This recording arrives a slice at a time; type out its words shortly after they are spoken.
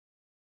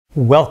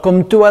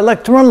Welcome to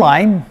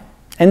ilectureonline,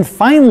 and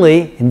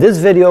finally in this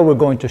video we're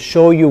going to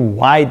show you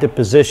why the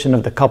position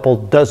of the couple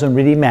doesn't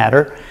really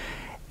matter,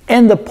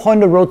 and the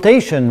point of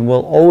rotation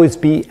will always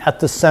be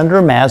at the center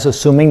of mass,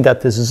 assuming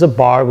that this is a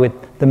bar with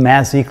the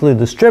mass equally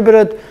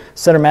distributed,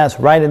 center mass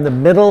right in the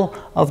middle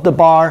of the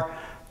bar.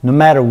 No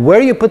matter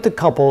where you put the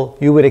couple,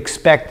 you would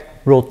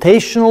expect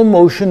rotational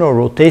motion or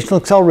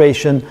rotational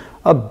acceleration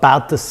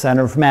about the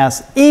center of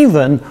mass,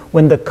 even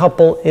when the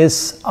couple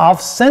is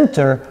off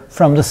center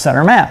from the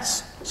center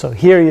mass. So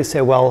here you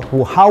say, well,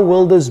 how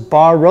will this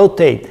bar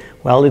rotate?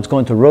 Well, it's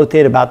going to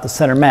rotate about the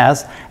center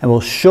mass, and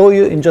we'll show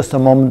you in just a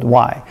moment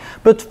why.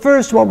 But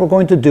first, what we're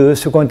going to do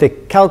is we're going to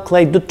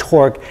calculate the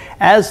torque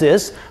as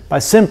is by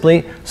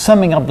simply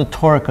summing up the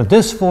torque of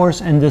this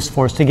force and this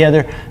force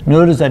together.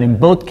 Notice that in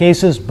both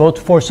cases,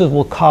 both forces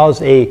will cause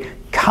a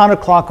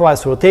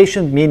counterclockwise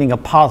rotation, meaning a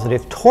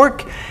positive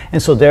torque, and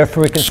so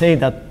therefore we can say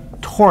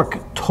that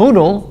torque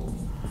total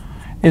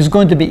is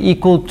going to be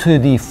equal to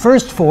the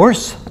first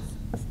force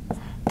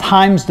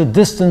times the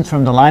distance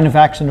from the line of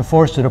action of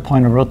force to the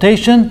point of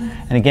rotation,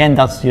 and again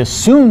that's the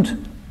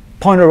assumed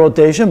point of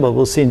rotation, but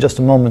we'll see in just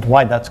a moment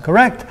why that's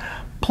correct,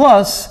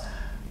 plus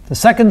the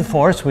second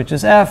force, which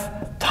is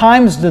F,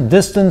 times the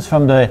distance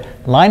from the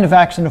line of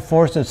action of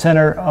force to the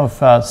center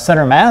of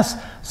center mass,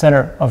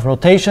 center of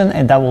rotation,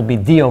 and that will be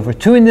d over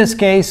 2 in this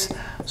case.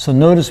 So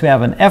notice we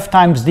have an F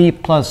times d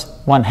plus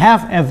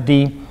 1/2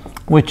 fd,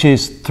 which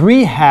is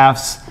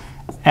 3/2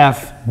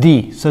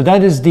 fd. So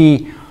that is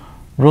the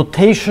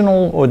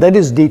rotational, or that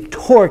is the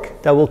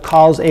torque that will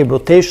cause a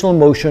rotational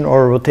motion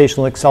or a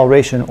rotational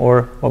acceleration,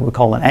 or what we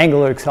call an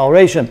angular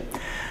acceleration.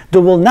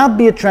 There will not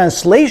be a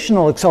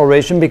translational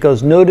acceleration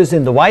because notice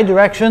in the y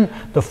direction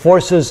the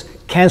forces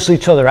cancel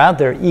each other out.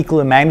 They're equal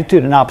in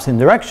magnitude and opposite in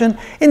direction.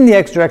 In the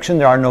x direction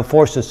there are no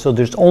forces, so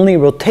there's only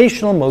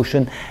rotational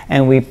motion,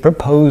 and we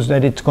propose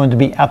that it's going to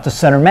be at the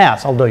center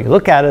mass, although you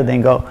look at it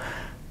and go,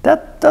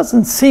 that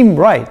doesn't seem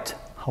right.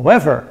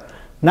 However,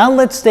 now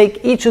let's take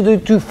each of the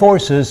two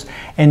forces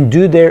and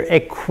do their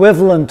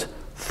equivalent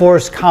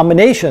force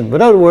combination.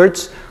 In other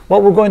words,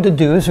 what we're going to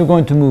do is we're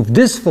going to move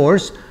this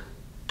force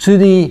to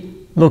the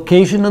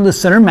location of the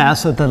center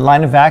mass, so the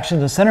line of action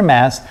of the center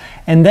mass,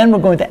 and then we're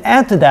going to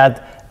add to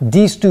that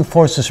these two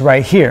forces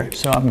right here.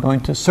 So I'm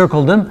going to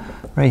circle them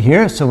right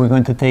here. So we're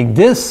going to take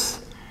this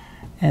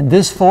and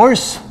this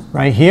force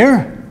right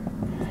here,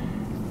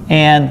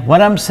 and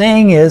what I'm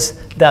saying is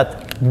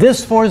that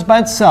this force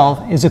by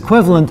itself is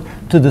equivalent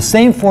to the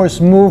same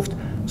force moved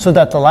so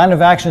that the line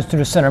of action is to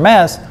the center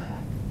mass,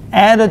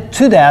 added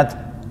to that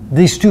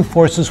these two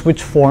forces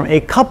which form a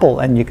couple,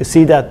 and you can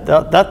see that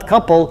that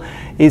couple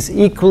is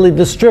equally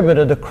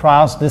distributed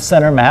across the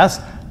center mass.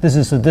 This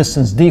is the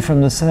distance d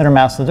from the center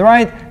mass to the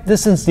right,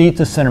 distance d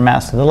to center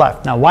mass to the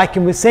left. Now why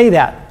can we say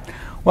that?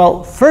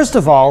 Well, first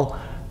of all,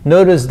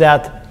 notice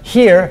that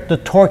here the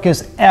torque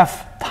is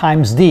F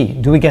times d.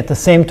 Do we get the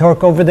same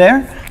torque over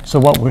there? So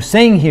what we're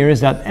saying here is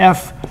that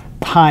F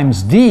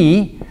times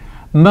d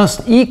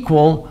must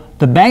equal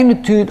the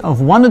magnitude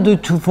of one of the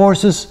two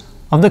forces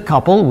of the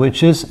couple,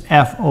 which is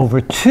F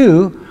over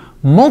 2,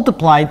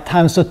 multiplied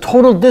times the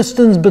total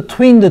distance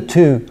between the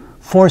two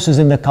forces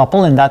in the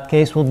couple. In that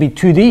case will be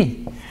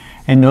 2d.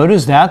 And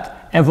notice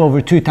that F over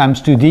 2 times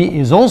 2d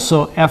is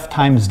also F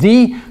times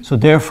d, so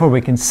therefore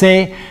we can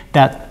say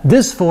that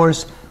this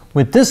force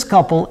with this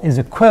couple is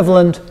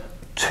equivalent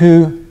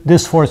to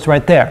this force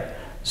right there.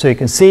 So you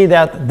can see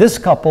that this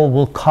couple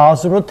will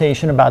cause the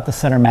rotation about the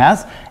center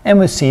mass, and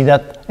we see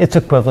that it's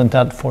equivalent to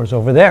that force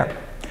over there.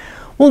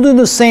 We'll do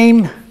the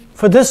same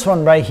for this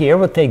one right here.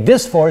 We'll take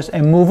this force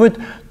and move it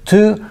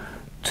to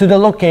the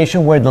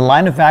location where the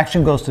line of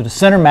action goes to the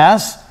center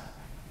mass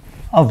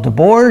of the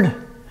board,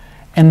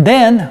 and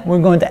then we're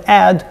going to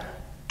add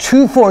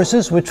two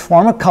forces which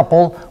form a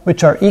couple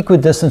which are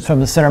equidistant from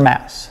the center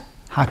mass.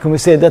 How can we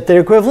say that they're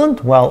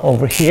equivalent? Well,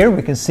 over here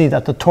we can see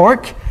that the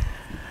torque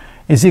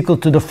is equal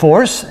to the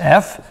force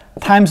F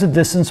times the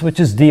distance, which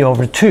is d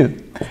over 2,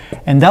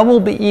 and that will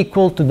be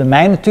equal to the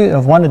magnitude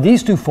of one of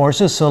these two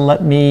forces. So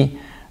let me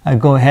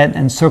go ahead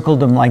and circle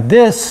them like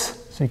this,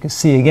 so you can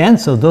see again.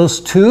 So those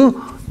two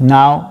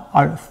now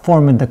are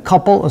forming the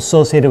couple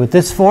associated with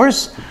this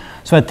force.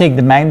 So I take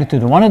the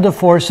magnitude of one of the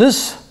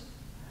forces.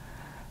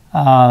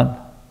 Oh,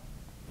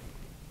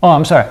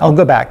 I'm sorry, I'll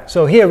go back.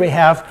 So here we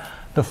have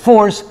the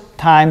force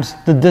times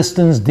the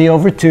distance d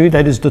over 2,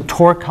 that is the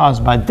torque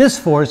caused by this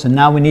force, and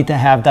now we need to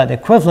have that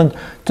equivalent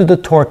to the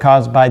torque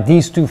caused by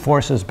these two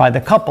forces by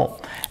the couple.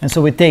 And so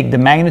we take the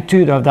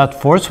magnitude of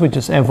that force, which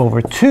is F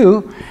over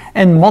 2,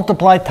 and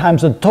multiply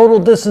times the total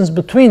distance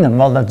between them.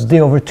 Well, that's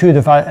d over 2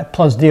 divided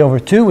plus d over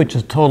 2, which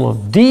is a total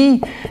of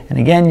d. And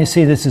again, you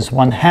see this is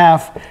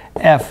 1/2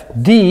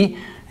 fd.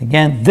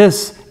 Again,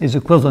 this is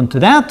equivalent to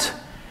that.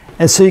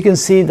 And so you can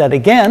see that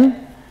again,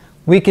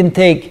 we can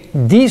take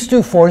these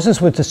two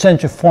forces, which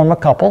essentially form a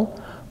couple,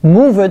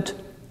 move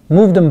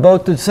them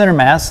both to the center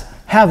mass,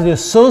 have the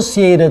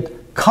associated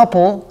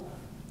couple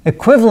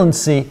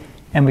equivalency,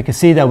 and we can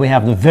see that we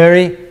have the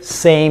very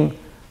same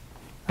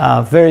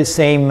very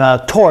same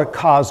torque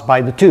caused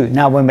by the two.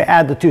 Now when we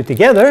add the two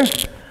together,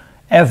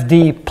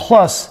 Fd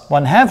plus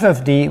 1/2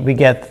 Fd, we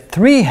get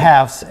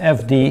 3/2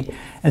 Fd.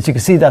 As you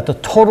can see that the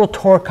total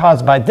torque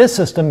caused by this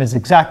system is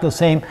exactly the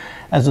same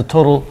as the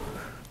total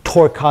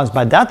torque caused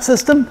by that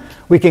system.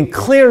 We can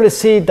clearly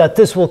see that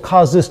this will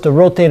cause this to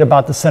rotate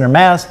about the center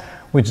mass,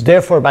 which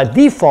therefore by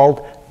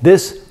default,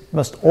 this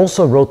must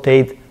also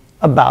rotate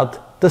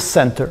about the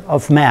center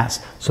of mass.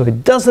 So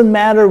it doesn't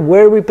matter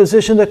where we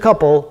position the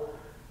couple,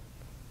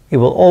 it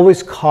will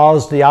always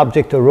cause the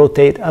object to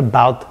rotate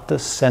about the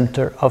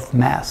center of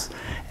mass.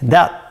 And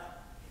that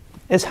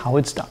is how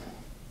it's done.